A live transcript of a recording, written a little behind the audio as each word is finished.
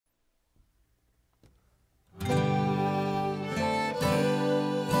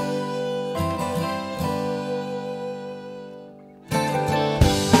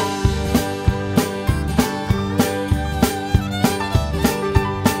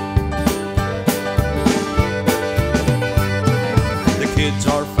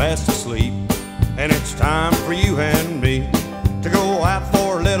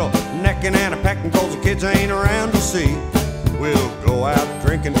kids ain't around to see. We'll go out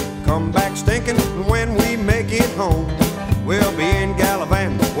drinking, come back stinking, and when we make it home, we'll be in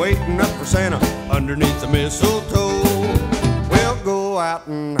Gallivant, waiting up for Santa underneath the mistletoe. We'll go out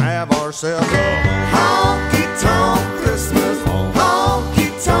and have ourselves a honky tonk Christmas,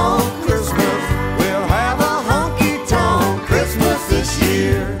 honky tonk Christmas. We'll have a honky tonk Christmas this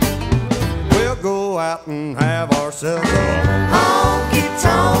year. We'll go out and have ourselves a honky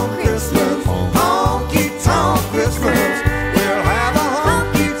tonk Christmas, honky tonk Christmas. We'll have a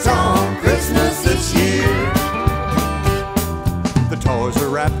honky tonk Christmas this year. The toys are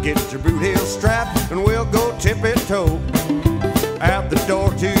wrapped, get your boot heel strapped, and we'll go tippy-toe out the door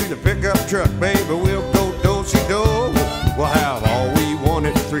to the pickup truck, baby, we'll go do-si-do. We'll have all we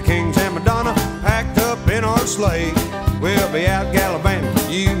wanted, 3 kings and Madonna, packed up in our sleigh. We'll be out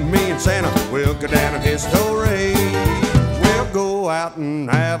gallivanting, you, me, and Santa. We'll go down in his story. We'll go out and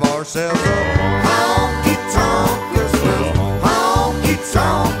have ourselves a honky-tonk Christmas,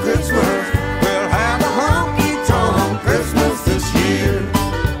 honky-tonk Christmas. We'll have a honky-tonk Christmas this year.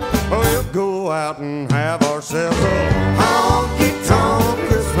 We'll go out and have ourselves a honky-tonk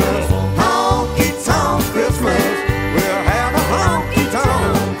Christmas, honky-tonk Christmas. We'll have a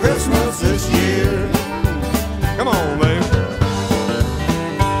honky-tonk Christmas this year. Come on, baby.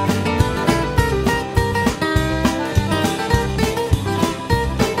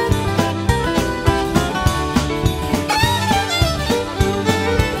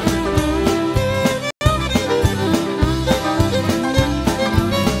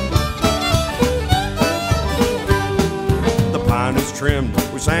 Trimmed.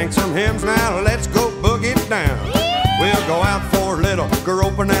 We sang some hymns, now let's go boogie down. We'll go out for a little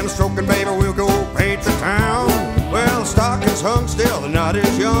groping and a stroking, baby, we'll go paint the town. Well, the stocking's hung still, the night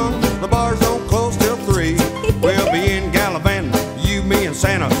is young, the bars don't close till 3. We'll be in Gallivant, you, me, and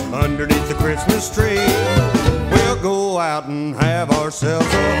Santa, underneath the Christmas tree. We'll go out and have ourselves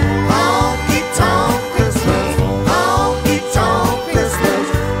a honky